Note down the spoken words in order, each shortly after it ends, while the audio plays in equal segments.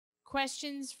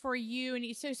questions for you.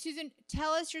 And so, Susan,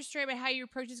 tell us your story about how you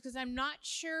approach this, because I'm not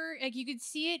sure. Like, you could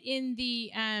see it in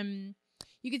the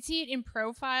you could see it in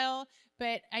profile,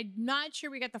 but I'm not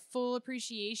sure we got the full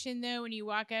appreciation though when you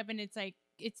walk up and it's like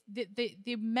it's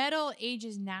the metal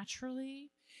ages naturally.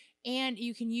 And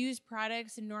you can use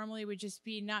products and normally would just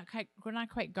be not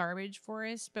quite garbage for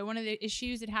us. But one of the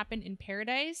issues that happened in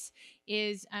Paradise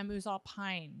is it was all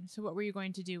pine. So what were you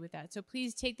going to do with that? So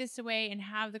please take this away and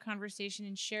have the conversation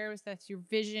and share with us your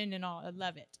vision and all. I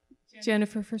love it.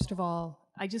 Jennifer, first of all,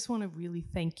 I just want to really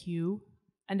thank you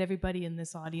and everybody in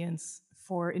this audience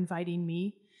for inviting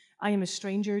me. I am a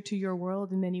stranger to your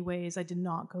world in many ways. I did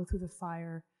not go through the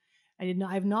fire.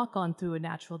 I have not gone through a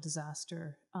natural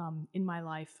disaster in my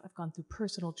life. I've gone through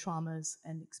personal traumas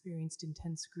and experienced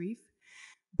intense grief,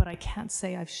 but I can't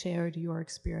say I've shared your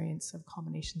experience of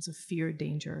combinations of fear,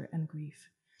 danger, and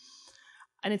grief.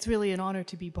 And it's really an honor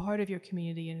to be part of your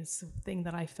community, and it's the thing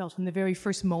that I felt from the very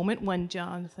first moment when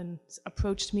Jonathan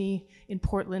approached me in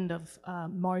Portland of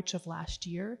March of last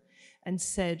year and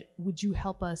said, would you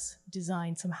help us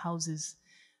design some houses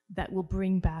that will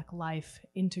bring back life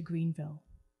into Greenville?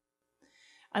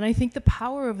 And I think the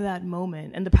power of that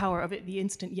moment and the power of it, the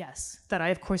instant yes, that I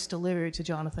of course delivered to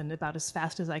Jonathan about as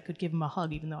fast as I could give him a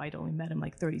hug, even though I'd only met him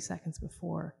like 30 seconds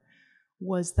before,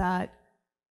 was that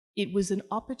it was an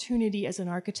opportunity as an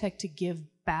architect to give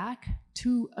back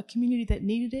to a community that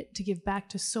needed it, to give back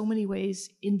to so many ways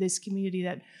in this community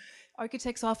that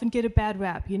architects often get a bad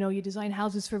rap. You know, you design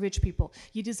houses for rich people,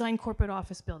 you design corporate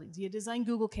office buildings, you design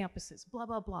Google campuses, blah,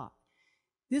 blah, blah.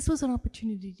 This was an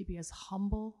opportunity to be as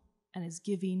humble and as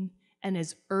giving and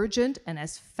as urgent and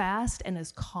as fast and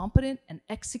as competent and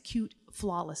execute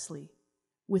flawlessly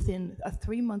within a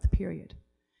 3-month period.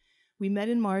 We met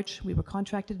in March, we were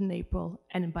contracted in April,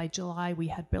 and by July we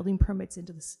had building permits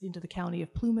into the county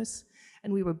of Plumas,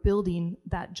 and we were building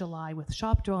that July with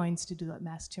shop drawings to do that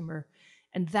mass timber.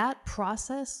 And that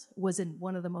process was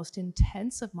one of the most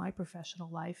intense of my professional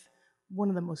life, one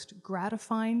of the most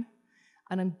gratifying.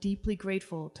 And I'm deeply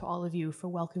grateful to all of you for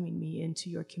welcoming me into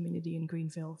your community in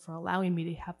Greenville, for allowing me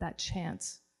to have that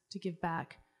chance to give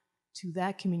back to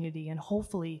that community and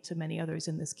hopefully to many others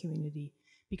in this community,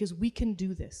 because we can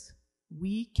do this.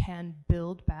 We can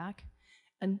build back,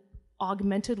 and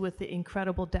augmented with the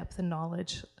incredible depth and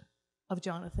knowledge of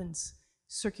Jonathan's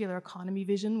circular economy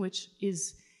vision, which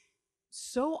is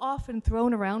so often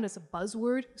thrown around as a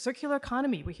buzzword. Circular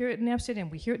economy, we hear it in Amsterdam,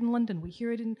 we hear it in London, we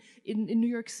hear it in New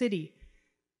York City.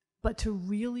 But to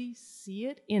really see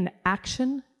it in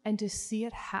action and to see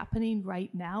it happening right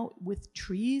now with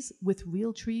trees, with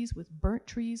real trees, with burnt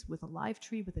trees, with a live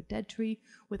tree, with a dead tree,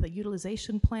 with a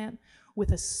utilization plant,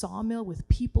 with a sawmill, with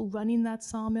people running that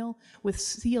sawmill, with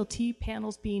CLT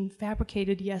panels being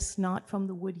fabricated, yes, not from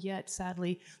the wood yet,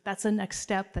 sadly. That's the next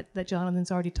step that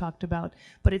Jonathan's already talked about,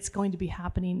 but it's going to be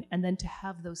happening. And then to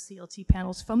have those CLT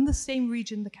panels from the same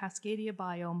region, the Cascadia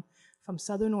biome, from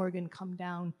Southern Oregon, come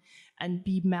down and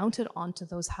be mounted onto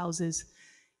those houses,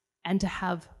 and to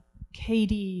have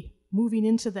Katie moving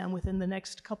into them within the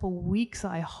next couple weeks,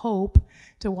 I hope,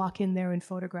 to walk in there and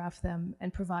photograph them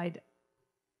and provide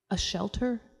a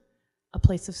shelter, a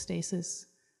place of stasis,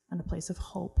 and a place of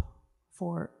hope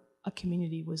for a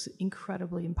community was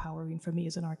incredibly empowering for me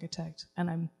as an architect. And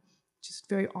I'm just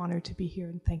very honored to be here,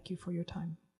 and thank you for your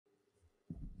time.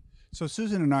 So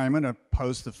Susan and I'm going to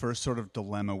pose the first sort of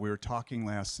dilemma. We were talking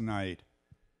last night,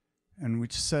 and we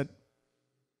just said,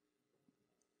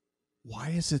 why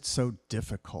is it so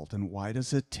difficult, and why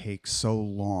does it take so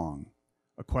long?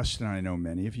 A question I know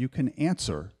many of you can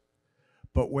answer.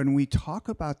 But when we talk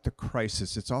about the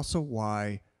crisis, it's also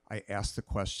why I asked the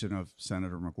question of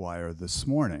Senator McGuire this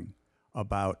morning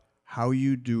about how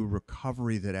you do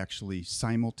recovery that actually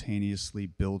simultaneously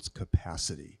builds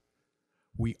capacity.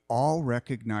 We all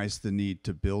recognize the need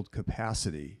to build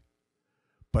capacity,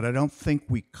 but I don't think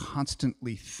we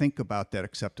constantly think about that,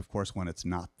 except of course when it's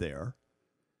not there,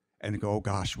 and go, oh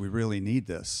gosh, we really need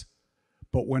this.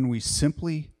 But when we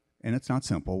simply, and it's not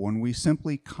simple, when we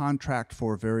simply contract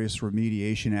for various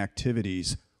remediation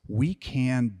activities, we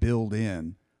can build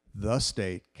in the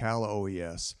state, Cal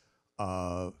OES,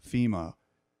 FEMA,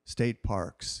 state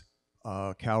parks,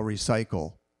 Cal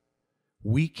Recycle.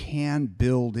 We can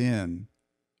build in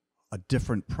a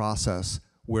different process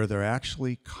where they're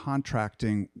actually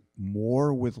contracting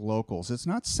more with locals. It's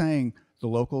not saying the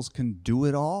locals can do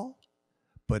it all,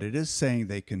 but it is saying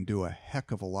they can do a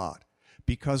heck of a lot.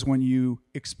 Because when you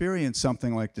experience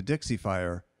something like the Dixie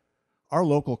Fire, our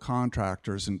local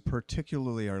contractors, and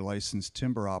particularly our licensed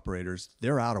timber operators,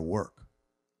 they're out of work.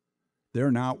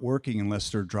 They're not working unless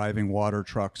they're driving water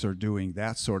trucks or doing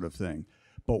that sort of thing.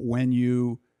 But when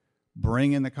you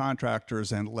bring in the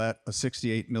contractors and let a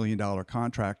 $68 million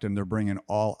contract, and they're bringing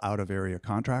all out-of-area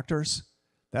contractors.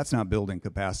 That's not building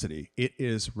capacity. It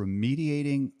is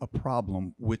remediating a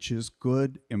problem, which is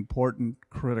good, important,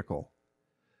 critical,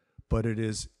 but it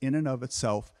is in and of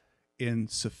itself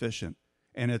insufficient.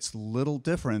 And it's little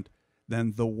different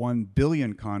than the $1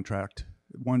 billion contract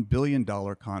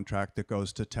that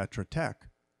goes to Tetra Tech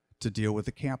to deal with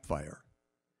the Camp Fire,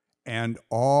 and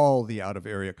all the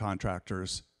out-of-area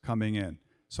contractors coming in.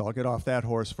 So I'll get off that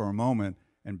horse for a moment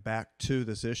and back to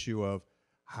this issue of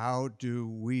how do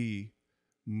we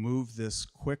move this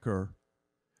quicker.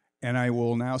 And I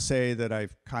will now say that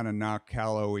I've kind of knocked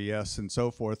Cal OES and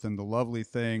so forth, and the lovely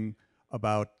thing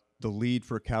about the lead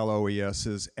for Cal OES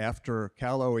is after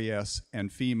Cal OES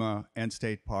and FEMA and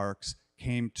state parks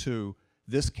came to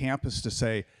this campus to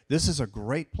say, this is a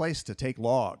great place to take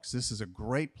logs. This is a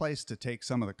great place to take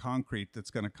some of the concrete that's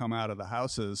going to come out of the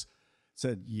houses.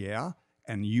 Said, yeah,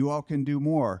 and you all can do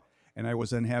more. And I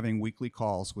was then having weekly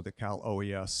calls with the Cal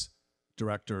OES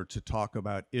director to talk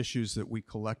about issues that we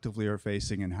collectively are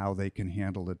facing and how they can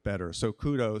handle it better. So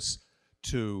kudos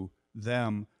to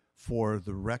them for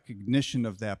the recognition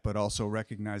of that, but also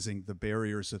recognizing the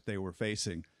barriers that they were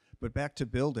facing. But back to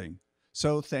building.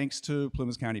 So thanks to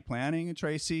Plumas County Planning and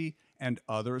Tracy and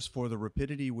others for the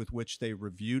rapidity with which they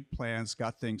reviewed plans,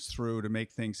 got things through to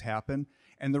make things happen.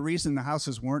 And the reason the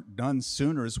houses weren't done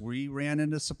sooner is we ran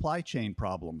into supply chain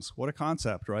problems. What a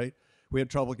concept, right? We had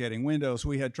trouble getting windows.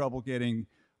 We had trouble getting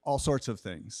all sorts of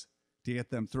things to get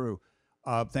them through.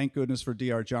 Thank goodness for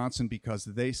D.R. Johnson, because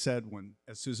they said, when,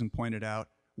 as Susan pointed out,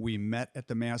 we met at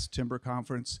the Mass Timber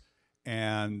Conference,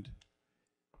 and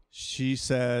she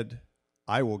said,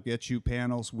 I will get you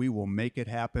panels. We will make it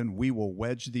happen. We will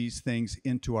wedge these things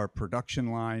into our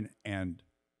production line, and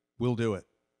we'll do it.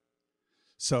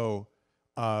 So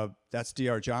that's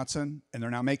D.R. Johnson, and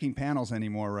they're not making panels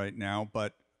anymore right now,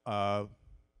 but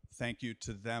thank you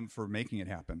to them for making it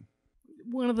happen.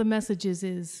 One of the messages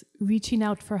is reaching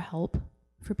out for help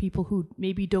for people who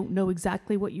maybe don't know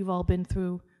exactly what you've all been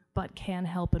through, but can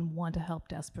help and want to help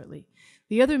desperately.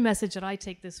 The other message that I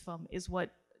take this from is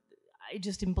what I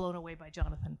just am blown away by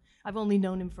Jonathan. I've only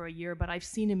known him for a year, but I've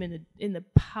seen him in the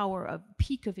power of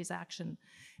peak of his action,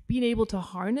 being able to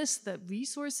harness the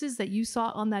resources that you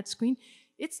saw on that screen.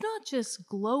 It's not just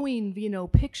glowing,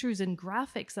 pictures and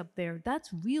graphics up there.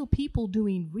 That's real people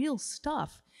doing real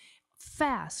stuff,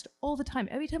 fast, all the time.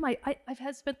 Every time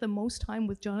I've spent the most time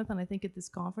with Jonathan, I think, at this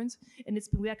conference, and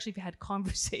we actually had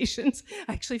conversations.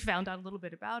 I actually found out a little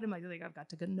bit about him. I've got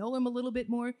to know him a little bit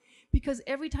more, because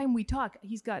every time we talk,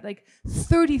 he's got like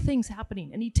 30 things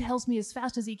happening, and he tells me as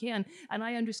fast as he can, and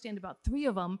I understand about 3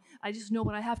 of them. I just know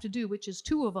what I have to do, which is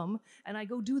 2 of them, and I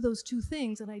go do those 2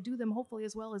 things, and I do them hopefully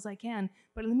as well as I can.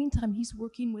 But in the meantime, he's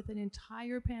working with an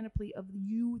entire panoply of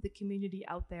you, the community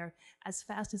out there, as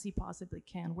fast as he possibly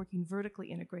can, working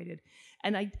vertically integrated.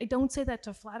 And I don't say that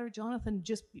to flatter Jonathan,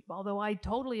 just although I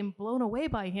totally am blown away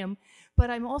by him, but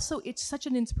I'm also, it's such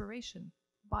an inspiration.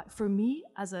 But for me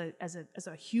as a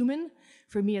human,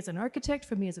 for me as an architect,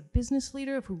 for me as a business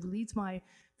leader who leads my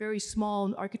very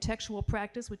small architectural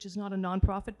practice, which is not a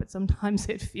nonprofit, but sometimes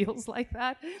it feels like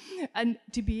that, and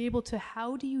to be able to,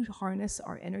 how do you harness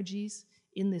our energies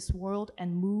in this world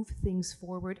and move things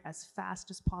forward as fast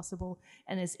as possible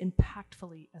and as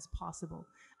impactfully as possible.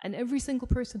 And every single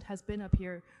person has been up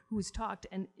here who has talked,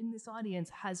 and in this audience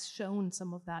has shown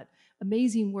some of that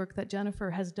amazing work that Jennifer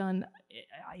has done.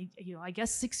 I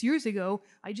guess 6 years ago.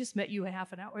 I just met you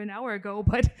an hour ago,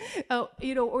 but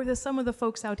or some of the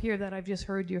folks out here that I've just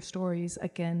heard your stories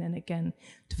again and again.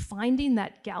 Finding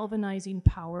that galvanizing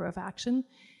power of action,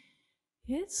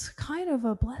 it's kind of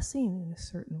a blessing in a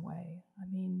certain way. I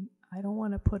mean, I don't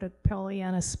want to put a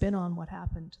Pollyanna spin on what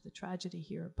happened to the tragedy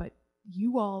here, but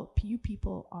you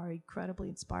people are incredibly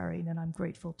inspiring, and I'm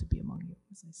grateful to be among you,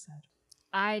 as I said.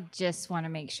 I just want to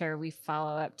make sure we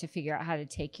follow up to figure out how to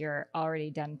take your already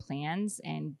done plans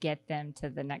and get them to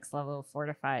the next level of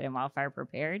fortified and wildfire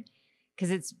prepared.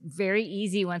 Because it's very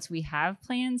easy once we have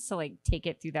plans to take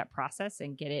it through that process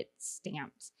and get it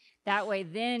stamped. That way,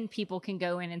 then people can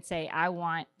go in and say, I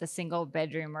want the single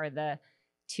bedroom or the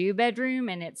 2-bedroom,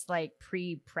 and it's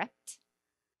pre-prepped.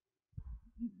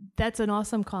 That's an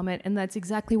awesome comment, and that's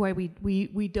exactly why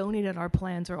we donated our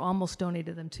plans, or almost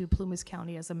donated them, to Plumas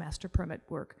County as a master permit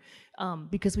work,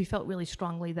 because we felt really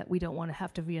strongly that we don't want to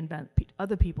have to reinvent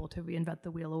other people to reinvent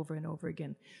the wheel over and over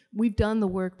again. We've done the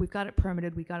work, we've got it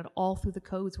permitted, we got it all through the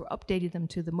codes, we're updating them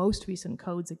to the most recent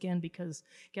codes again, because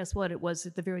guess what, it was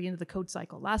at the very end of the code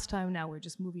cycle last time. Now we're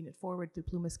just moving it forward through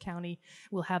Plumas County.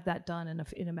 We'll have that done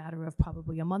in a matter of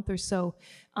probably a month or so,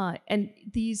 and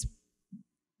these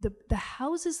the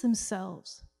houses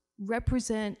themselves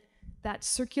represent that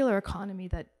circular economy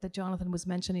that Jonathan was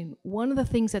mentioning. One of the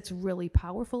things that's really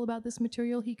powerful about this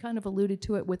material, he kind of alluded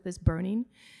to it with this burning.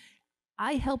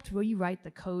 I helped rewrite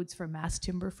the codes for mass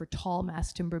timber, for tall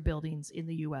mass timber buildings in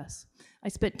the US. I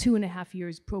spent 2.5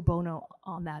 years pro bono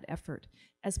on that effort.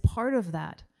 As part of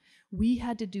that, we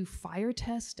had to do fire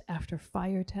test after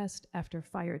fire test after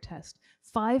fire test.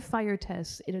 5 fire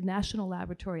tests in a national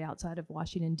laboratory outside of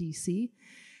Washington, D.C.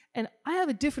 And I have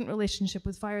a different relationship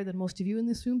with fire than most of you in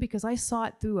this room because I saw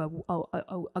it through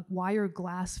a wire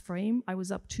glass frame. I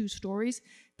was up 2 stories.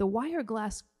 The wire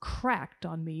glass cracked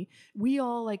on me. We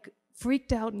all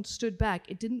freaked out and stood back.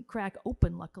 It didn't crack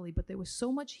open, luckily, but there was so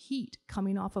much heat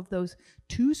coming off of those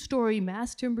 2-story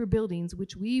mass timber buildings,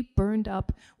 which we burned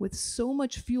up with so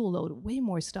much fuel load, way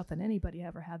more stuff than anybody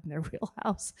ever had in their real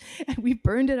house. And we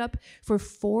burned it up for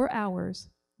 4 hours.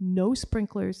 No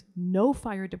sprinklers, no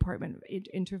fire department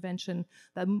intervention.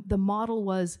 The model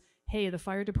was, hey, the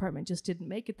fire department just didn't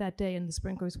make it that day and the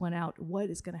sprinklers went out.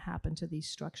 What is going to happen to these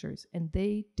structures? And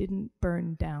they didn't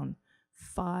burn down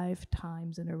 5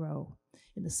 times in a row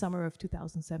in the summer of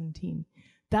 2017.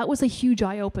 That was a huge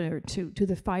eye-opener to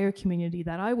the fire community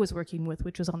that I was working with,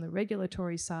 which was on the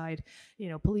regulatory side.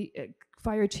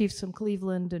 Fire chiefs from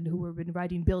Cleveland and who have been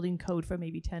writing building code for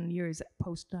maybe 10 years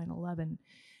post 9/11.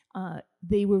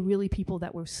 They were really people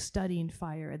that were studying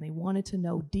fire, and they wanted to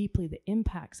know deeply the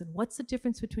impacts and what's the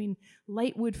difference between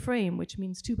light wood frame, which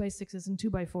means 2x6s and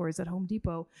 2x4s at Home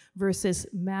Depot, versus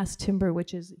mass timber,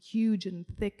 which is huge and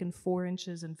thick and 4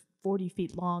 inches and 40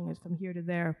 feet long and from here to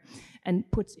there, and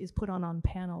is put on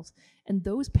panels. And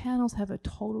those panels have a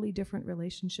totally different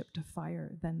relationship to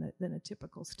fire than a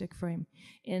typical stick frame.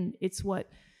 And it's what,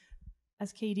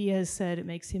 as Katie has said, it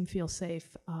makes him feel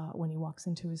safe when he walks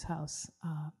into his house,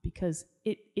 because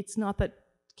it's not that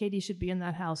Katie should be in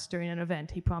that house during an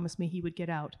event. He promised me he would get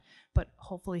out, but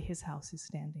hopefully his house is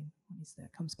standing when he's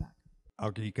there, comes back.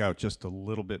 I'll geek out just a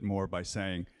little bit more by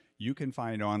saying you can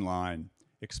find online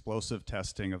explosive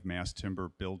testing of mass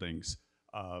timber buildings,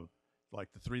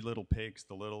 like the 3 little pigs,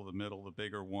 the little, the middle, the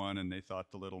bigger one, and they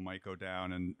thought the little might go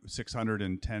down, and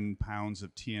 610 pounds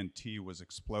of TNT was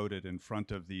exploded in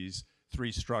front of these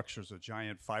 3 structures. A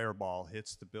giant fireball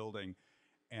hits the building,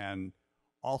 and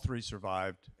all 3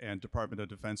 survived. And Department of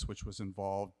Defense, which was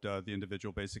involved, the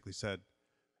individual basically said,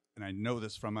 and I know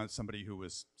this from somebody who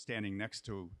was standing next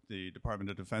to the Department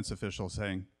of Defense official,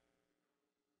 saying,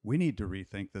 we need to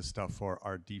rethink this stuff for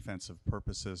our defensive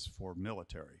purposes for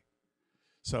military.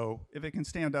 So if it can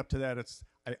stand up to that,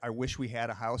 I wish we had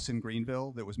a house in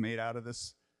Greenville that was made out of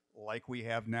this like we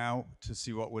have now to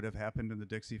see what would have happened in the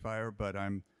Dixie Fire, but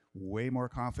I'm way more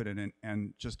confident in.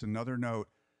 And just another note,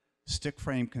 stick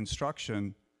frame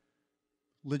construction,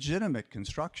 legitimate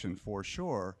construction for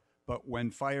sure, but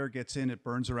when fire gets in, it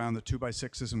burns around the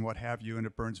 2x6s and what have you, and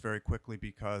it burns very quickly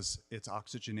because it's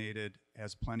oxygenated,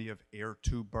 has plenty of air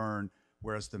to burn,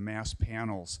 whereas the mass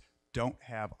panels don't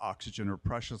have oxygen or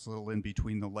precious little in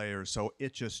between the layers, so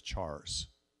it just chars.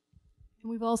 And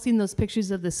we've all seen those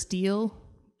pictures of the steel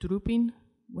drooping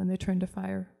when they're turned to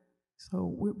fire.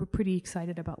 So we're pretty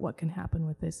excited about what can happen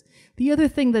with this. The other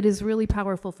thing that is really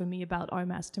powerful for me about our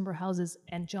mass timber houses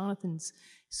and Jonathan's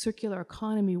circular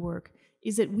economy work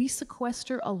is that we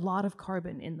sequester a lot of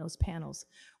carbon in those panels.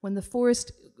 When the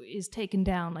forest is taken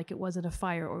down, like it was in a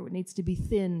fire, or it needs to be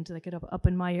thinned, like it up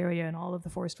in my area and all of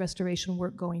the forest restoration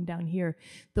work going down here,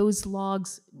 those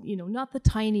logs, not the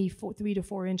tiny 3 to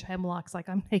 4 inch hemlocks like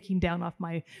I'm taking down off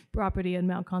my property in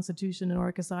Mount Constitution and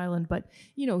Orcas Island, but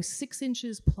 6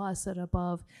 inches plus and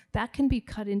above, that can be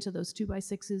cut into those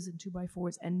 2x6s and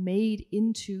 2x4s and made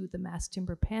into the mass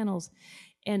timber panels.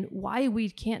 And why we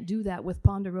can't do that with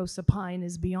Ponderosa pine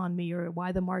is beyond me, or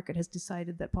why the market has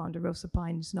decided that Ponderosa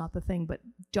pine is not the thing. But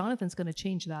Jonathan's going to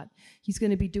change that. He's going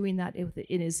to be doing that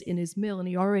in his mill, and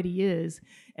he already is.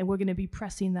 And we're going to be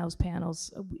pressing those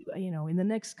panels. In the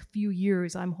next few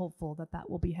years, I'm hopeful that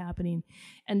will be happening.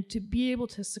 And to be able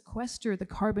to sequester the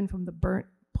carbon from the burnt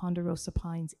Ponderosa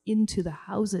pines into the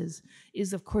houses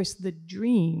is, of course, the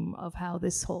dream of how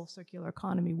this whole circular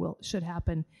economy should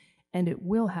happen. And it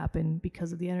will happen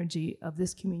because of the energy of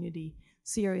this community,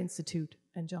 Sierra Institute,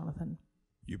 and Jonathan.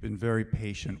 You've been very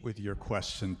patient with your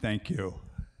question. Thank you.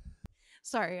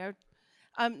 Sorry.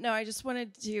 No, I just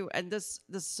wanted to, and this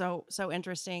is so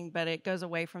interesting, but it goes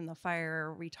away from the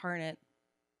fire retardant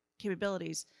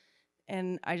capabilities.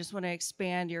 And I just want to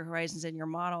expand your horizons in your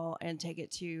model and take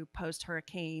it to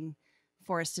post-hurricane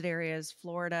forested areas,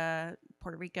 Florida,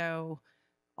 Puerto Rico,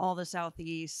 all the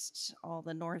Southeast, all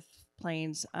the North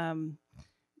Plains.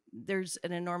 There's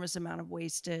an enormous amount of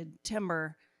wasted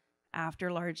timber.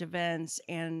 after large events.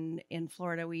 And in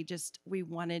Florida, we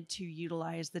wanted to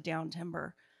utilize the down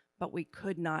timber, but we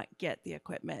could not get the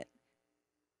equipment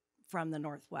from the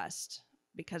Northwest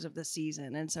because of the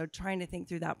season. And so trying to think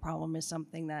through that problem is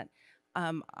something that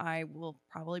I will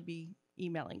probably be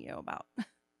emailing you about.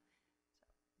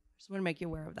 Just want to make you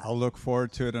aware of that. I'll look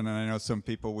forward to it, and I know some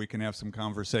people we can have some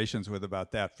conversations with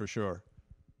about that for sure.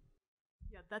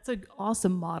 Yeah, that's an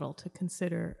awesome model to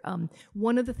consider.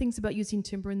 One of the things about using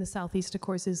timber in the Southeast, of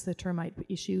course, is the termite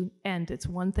issue, and it's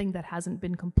one thing that hasn't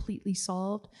been completely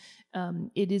solved.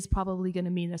 It is probably going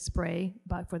to mean a spray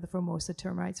for the Formosa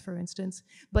termites, for instance,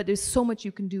 but there's so much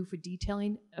you can do for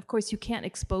detailing. Of course, you can't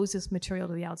expose this material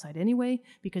to the outside anyway,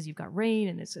 because you've got rain,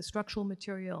 and it's a structural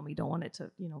material, and we don't want it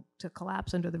to, to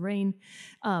collapse under the rain,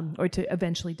 or to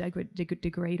eventually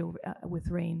degrade with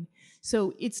rain.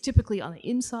 So it's typically on the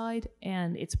inside,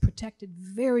 and it's protected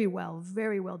very well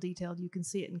detailed. You can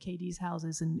see it in KD's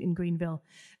houses in Greenville.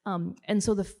 And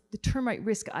so the termite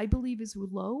risk, I believe, is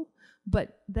low.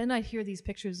 But then I hear these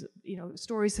pictures,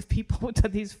 stories of people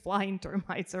with these flying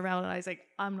termites around, and I was like,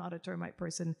 I'm not a termite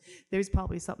person. There's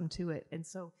probably something to it. And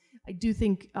so I do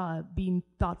think being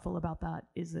thoughtful about that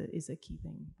is a key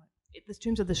thing. But in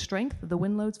terms of the strength of the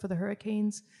wind loads for the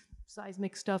hurricanes,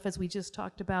 seismic stuff, as we just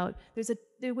talked about,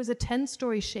 there was a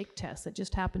 10-story shake test that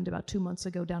just happened about 2 months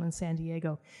ago down in San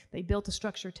Diego. They built a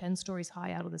structure 10 stories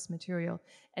high out of this material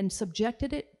and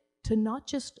subjected it to not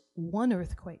just one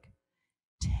earthquake,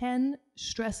 10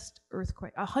 stressed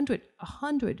earthquakes,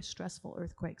 100 stressful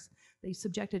earthquakes. They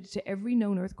subjected it to every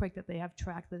known earthquake that they have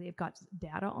tracked, that they've got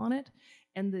data on it,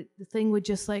 and the thing would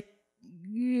just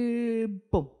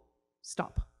boom,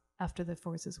 stop after the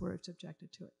forces were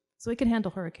subjected to it. So it can handle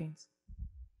hurricanes.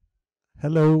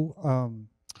 Hello.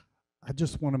 I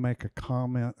just want to make a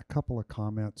couple of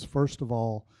comments. First of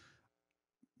all,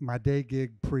 my day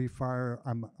gig pre-fire,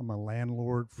 I'm a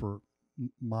landlord for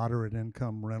moderate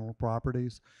income rental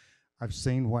properties. I've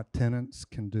seen what tenants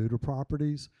can do to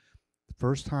properties. The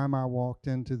first time I walked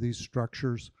into these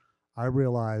structures, I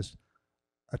realized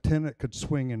a tenant could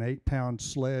swing an 8-pound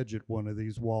sledge at one of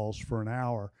these walls for an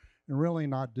hour and really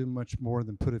not do much more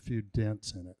than put a few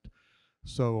dents in it.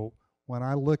 So when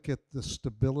I look at the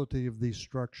stability of these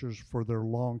structures for their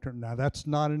long term, now that's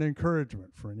not an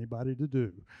encouragement for anybody to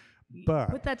do, but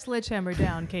put that sledgehammer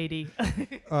down, Katie.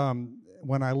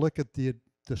 When I look at the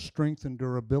strength and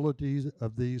durability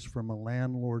of these from a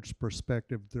landlord's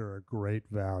perspective, they're a great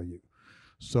value.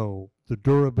 So the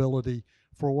durability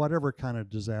for whatever kind of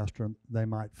disaster they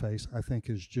might face, I think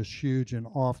is just huge and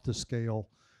off the scale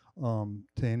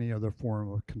to any other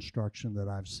form of construction that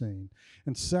I've seen.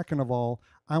 And second of all,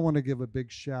 I want to give a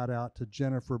big shout out to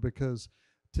Jennifer, because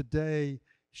today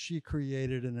she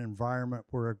created an environment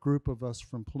where a group of us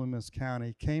from Plumas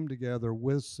County came together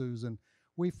with Susan.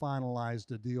 We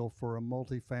finalized a deal for a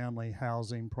multifamily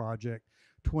housing project,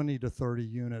 20 to 30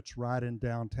 units right in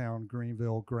downtown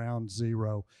Greenville, ground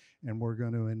zero, and we're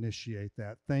going to initiate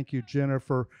that. Thank you,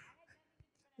 Jennifer.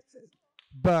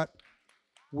 But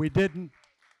we didn't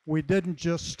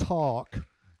just talk,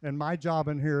 and my job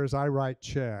in here is I write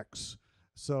checks.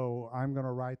 So I'm going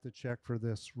to write the check for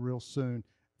this real soon.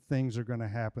 Things are going to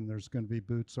happen. There's going to be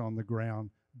boots on the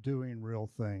ground doing real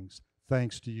things.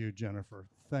 Thanks to you, Jennifer.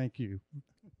 Thank you.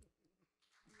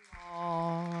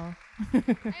 Aww.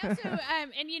 I also,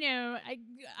 and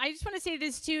I just want to say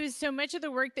this too, is so much of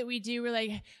the work that we do, we're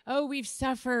like, oh, we've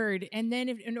suffered. And then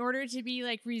in order to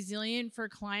be resilient for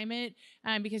climate,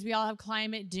 because we all have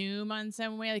climate doom on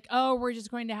some way, oh, we're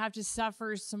just going to have to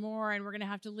suffer some more, and we're going to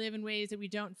have to live in ways that we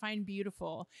don't find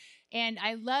beautiful. And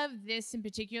I love this in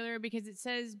particular because it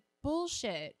says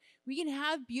bullshit. We can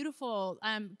have beautiful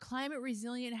climate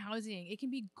resilient housing. It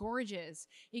can be gorgeous.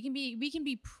 We can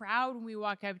be proud when we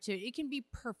walk up to it. It can be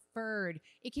preferred.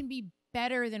 It can be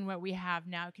better than what we have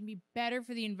now. It can be better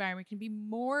for the environment. It can be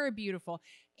more beautiful.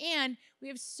 And we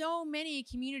have so many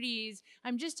communities.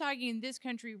 I'm just talking in this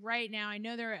country right now. I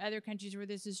know there are other countries where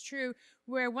this is true,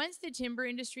 where once the timber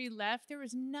industry left, there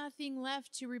was nothing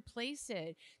left to replace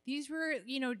it. These were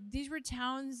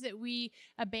towns that we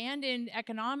abandoned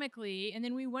economically. And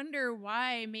then we wonder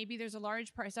why maybe there's a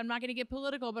large part, so I'm not going to get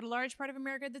political, but a large part of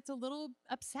America that's a little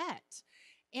upset.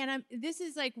 And this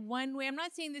is one way. I'm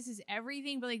not saying this is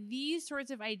everything, but these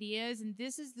sorts of ideas, and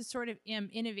this is the sort of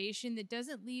innovation that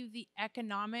doesn't leave the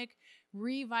economic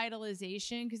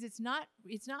revitalization, because it's not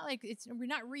like we're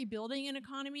not rebuilding an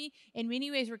economy. In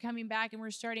many ways, we're coming back and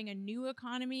we're starting a new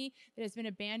economy that has been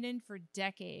abandoned for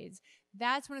decades.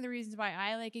 That's one of the reasons why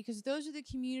I like it, because those are the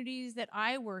communities that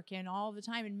I work in all the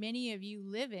time and many of you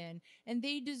live in, and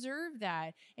they deserve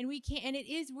that. And we can't, and it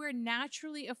is where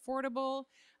naturally affordable,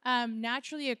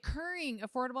 naturally occurring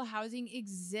affordable housing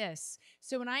exists.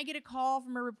 So when I get a call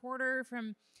from a reporter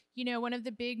from, one of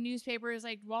the big newspapers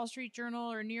like Wall Street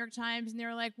Journal or New York Times, and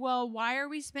they're like, well, why are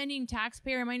we spending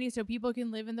taxpayer money so people can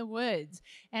live in the woods?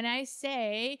 And I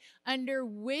say, under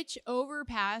which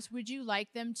overpass would you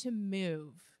like them to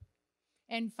move?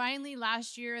 And finally,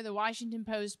 last year, the Washington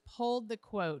Post pulled the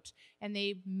quote and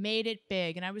they made it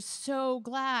big. And I was so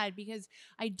glad, because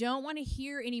I don't want to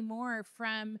hear anymore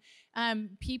from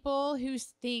people who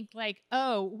think like,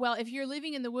 oh, well, if you're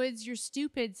living in the woods, you're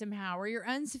stupid somehow, or you're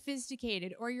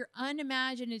unsophisticated, or you're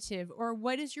unimaginative, or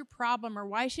what is your problem, or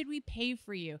why should we pay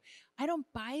for you? I don't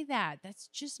buy that. That's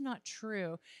just not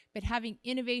true. But having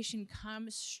innovation come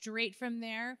straight from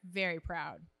there, very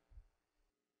proud.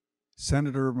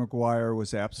 Senator McGuire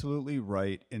was absolutely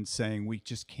right in saying we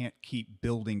just can't keep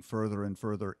building further and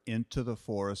further into the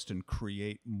forest and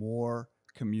create more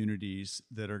communities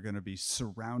that are going to be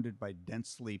surrounded by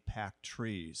densely packed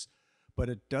trees. But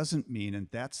it doesn't mean, and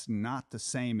that's not the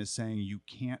same as saying you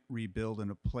can't rebuild in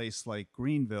a place like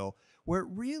Greenville, where it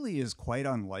really is quite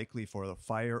unlikely for a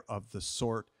fire of the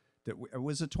sort that it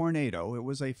was a tornado. It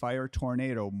was a fire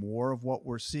tornado, more of what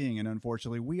we're seeing. And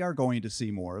unfortunately, we are going to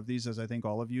see more of these, as I think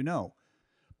all of you know.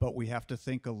 But we have to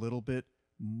think a little bit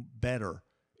better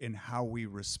in how we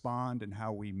respond and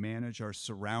how we manage our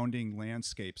surrounding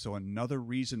landscape. So another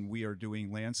reason we are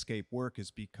doing landscape work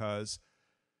is because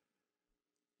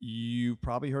you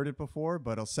probably heard it before,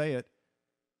 but I'll say it.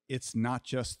 It's not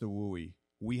just the WUI.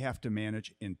 We have to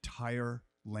manage entire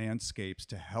landscapes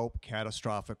to help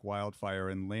catastrophic wildfire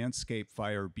and landscape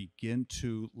fire begin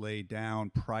to lay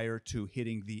down prior to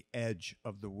hitting the edge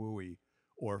of the WUI,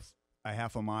 or a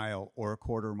half a mile or a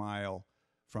quarter mile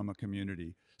from a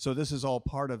community. So this is all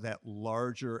part of that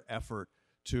larger effort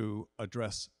to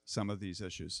address some of these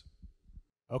issues.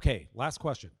 Okay, last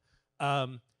question.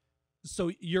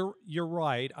 So you're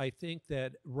right. I think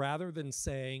that rather than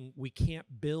saying we can't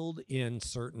build in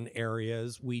certain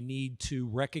areas, we need to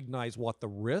recognize what the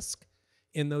risk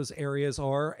in those areas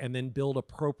are and then build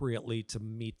appropriately to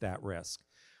meet that risk.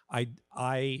 I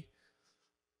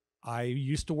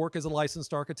used to work as a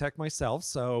licensed architect myself,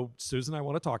 so Susan, I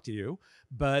want to talk to you.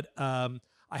 But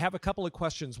I have a couple of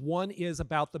questions. One is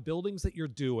about the buildings that you're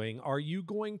doing. Are you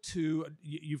going to,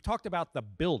 you've talked about the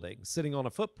building sitting on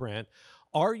a footprint.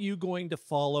 Are you going to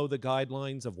follow the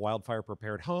guidelines of wildfire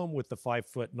prepared home with the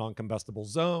 5-foot non-combustible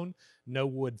zone, no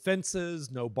wood fences,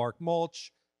 no bark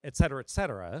mulch, et cetera, et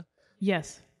cetera?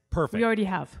 Yes. Perfect. We already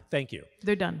have. Thank you.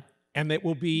 They're done. And it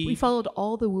will be... We followed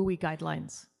all the WUI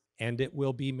guidelines. And it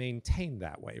will be maintained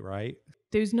that way, right?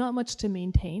 There's not much to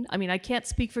maintain. I mean, I can't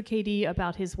speak for KD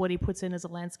about what he puts in as a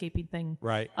landscaping thing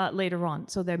later on.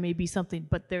 So there may be something,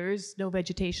 but there is no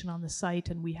vegetation on the site,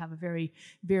 and we have a very,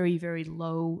 very, very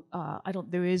low.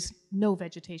 There is no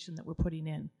vegetation that we're putting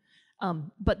in.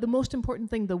 But the most important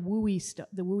thing, the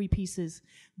WUI pieces,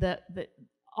 that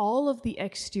all of the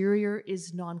exterior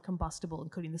is non-combustible,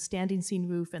 including the standing seam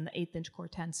roof and the 1/8-inch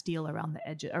cortan steel around the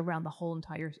edge, around the whole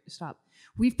entire stop.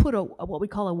 We've put what we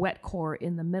call a wet core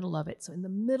in the middle of it. So in the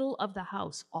middle of the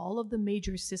house, all of the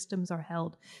major systems are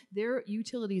held. Those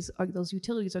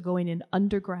utilities are going in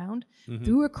underground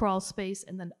through a crawl space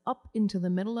and then up into the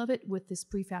middle of it with this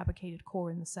prefabricated core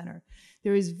in the center.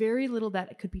 There is very little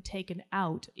that could be taken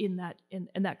out in that,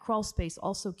 and that crawl space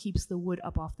also keeps the wood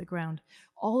up off the ground.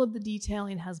 All of the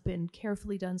detailing has been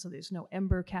carefully done, so there's no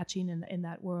ember catching in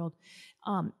that world.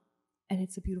 And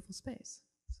it's a beautiful space.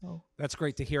 So that's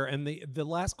great to hear. And the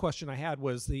last question I had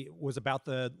was about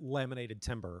the laminated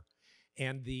timber,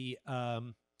 and the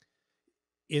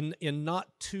in not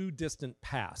too distant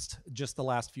past, just the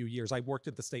last few years, I worked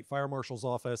at the state fire marshal's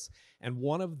office, and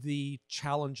one of the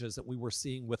challenges that we were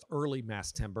seeing with early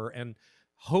mass timber, and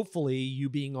hopefully you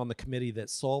being on the committee that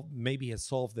maybe has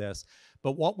solved this,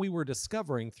 but what we were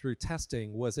discovering through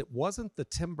testing was it wasn't the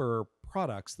timber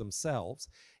products themselves,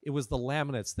 it was the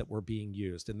laminates that were being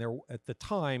used. And there, at the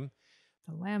time...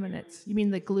 The laminates? You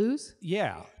mean the glues?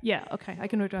 Yeah. Yeah, okay, I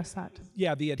can address that.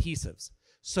 Yeah, the adhesives.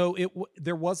 So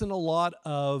there wasn't a lot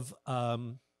of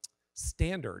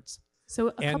standards. So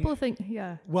a couple of things,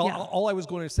 yeah. Well, all I was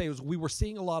going to say was we were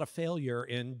seeing a lot of failure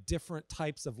in different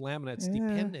types of laminates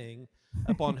depending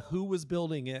upon who was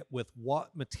building it with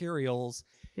what materials,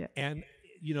 and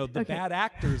the bad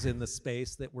actors in the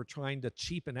space that were trying to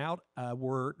cheapen out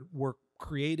were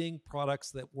creating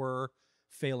products that were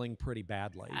failing pretty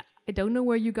badly. I don't know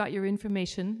where you got your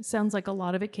information. Sounds like a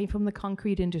lot of it came from the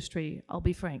concrete industry. I'll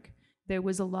be frank. There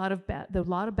was a lot of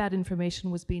bad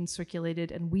information was being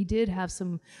circulated, and we did have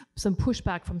some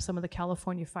pushback from some of the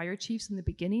California fire chiefs in the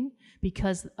beginning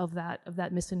because of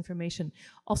that misinformation.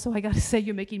 Also, I got to say,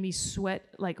 you're making me sweat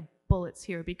like bullets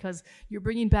here, because you're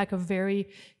bringing back a very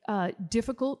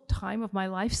difficult time of my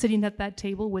life, sitting at that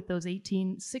table with those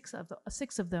 6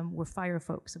 of them were fire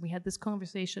folks, and we had this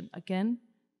conversation again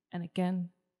and again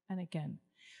and again.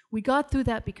 We got through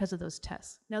that because of those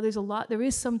tests. Now, there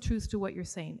is some truth to what you're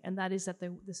saying, and that is that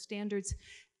the standards,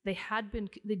 they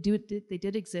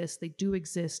did exist, they do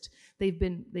exist, they've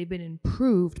been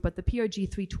improved, but the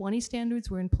PRG 320 standards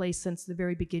were in place since the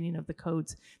very beginning of the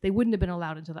codes. They wouldn't have been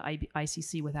allowed into the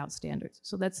ICC without standards.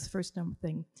 So that's the first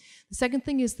thing. The second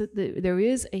thing is that there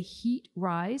is a heat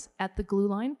rise at the glue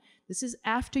line. This is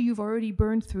after you've already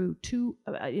burned through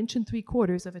 1 inch and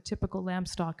 3/4 of a typical lamb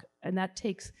stock, and that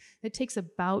takes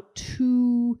about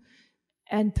 2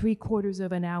 3/4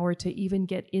 of an hour to even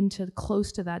get into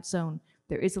close to that zone.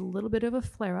 There is a little bit of a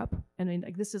flare-up, and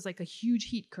this is like a huge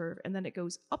heat curve, and then it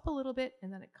goes up a little bit,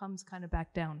 and then it comes kind of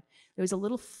back down. There's a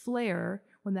little flare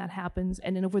when that happens,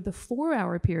 and then over the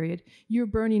 4-hour period, you're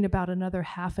burning about another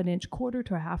 1/2 inch, 1/4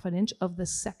 to 1/2 inch of the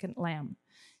second lamb.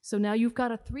 So now you've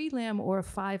got a 3 lamb or a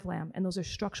 5 lamb, and those are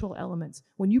structural elements.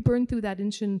 When you burn through that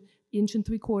 1 inch and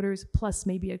 3/4 plus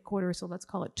maybe 1/4, so let's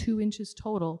call it 2 inches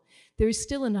total, there's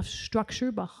still enough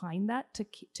structure behind that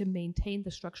to maintain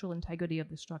the structural integrity of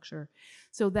the structure,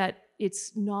 so that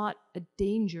it's not a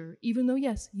danger, even though,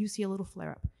 yes, you see a little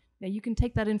flare-up. Now, you can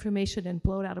take that information and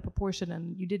blow it out of proportion,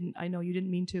 and I know you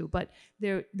didn't mean to, but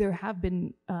there have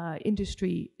been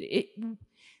industry.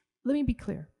 Let me be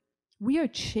clear. We are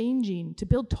changing, to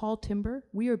build tall timber,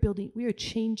 we are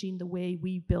changing the way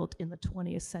we built in the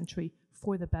 20th century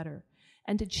for the better.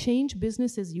 And to change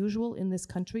business as usual in this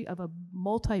country of a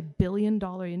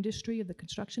multi-billion-dollar industry, of the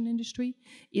construction industry,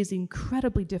 is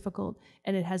incredibly difficult,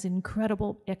 and it has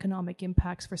incredible economic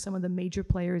impacts for some of the major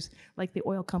players, like the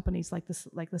oil companies, like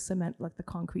the cement, like the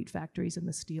concrete factories and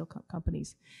the steel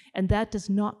companies. And that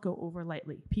does not go over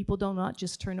lightly. People do not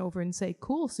just turn over and say,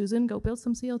 cool, Susan, go build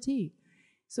some CLT.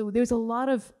 So there's a lot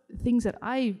of things that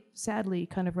I sadly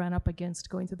kind of ran up against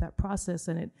going through that process,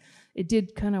 and it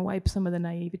did kind of wipe some of the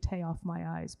naivete off my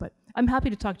eyes. But I'm happy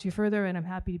to talk to you further, and I'm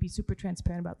happy to be super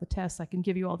transparent about the tests. I can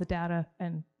give you all the data,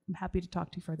 and I'm happy to talk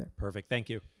to you further. Perfect. Thank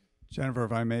you. Jennifer,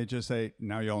 if I may just say,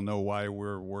 now you all know why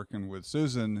we're working with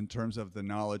Susan in terms of the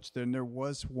knowledge. Then there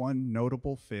was one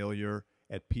notable failure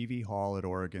at PV Hall at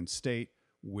Oregon State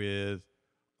with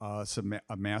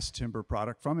a mass timber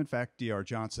product from, in fact, D.R.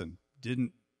 Johnson.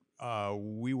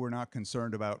 We were not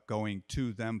concerned about going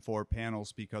to them for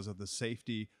panels because of the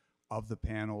safety of the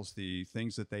panels, the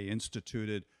things that they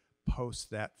instituted post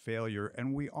that failure.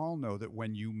 And we all know that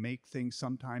when you make things,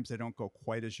 sometimes they don't go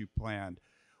quite as you planned.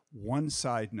 One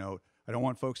side note, I don't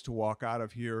want folks to walk out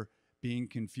of here being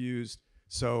confused.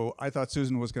 So I thought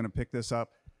Susan was going to pick this up.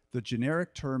 The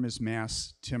generic term is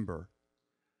mass timber.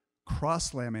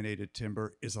 Cross-laminated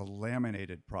timber is a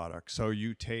laminated product. So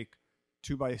you take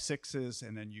 2x6s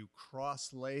and then you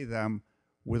cross-lay them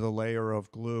with a layer of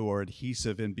glue or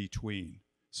adhesive in between.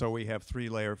 So we have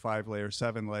 3-layer, 5-layer,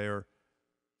 7-layer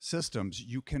systems.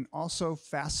 You can also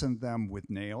fasten them with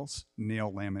nails,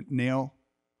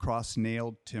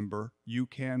 cross-nailed timber. You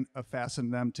can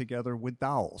fasten them together with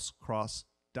dowels,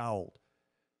 cross-doweled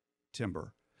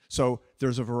timber. So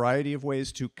there's a variety of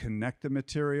ways to connect the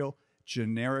material.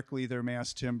 Generically, they're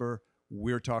mass timber.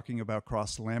 We're talking about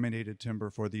cross-laminated timber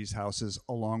for these houses,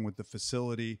 along with the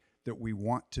facility that we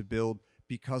want to build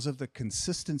because of the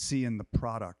consistency in the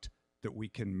product that we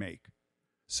can make.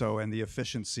 So, and the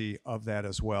efficiency of that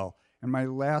as well. And my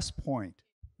last point,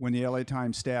 when the LA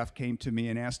Times staff came to me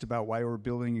and asked about why we're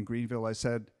building in Greenville, I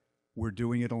said, we're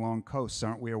doing it along coasts,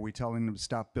 aren't we? Are we telling them to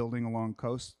stop building along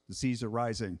coasts? The seas are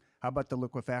rising. How about the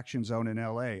liquefaction zone in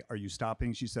LA? Are you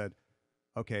stopping? She said,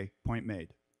 okay, point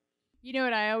made. You know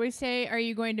what I always say? Are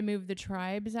you going to move the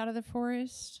tribes out of the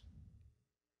forest?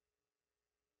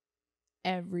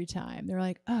 Every time. They're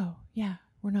like, oh, yeah,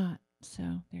 we're not.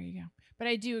 So there you go. But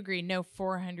I do agree, no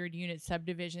 400-unit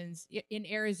subdivisions in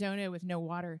Arizona with no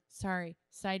water. Sorry.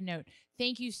 Side note.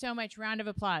 Thank you so much. Round of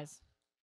applause.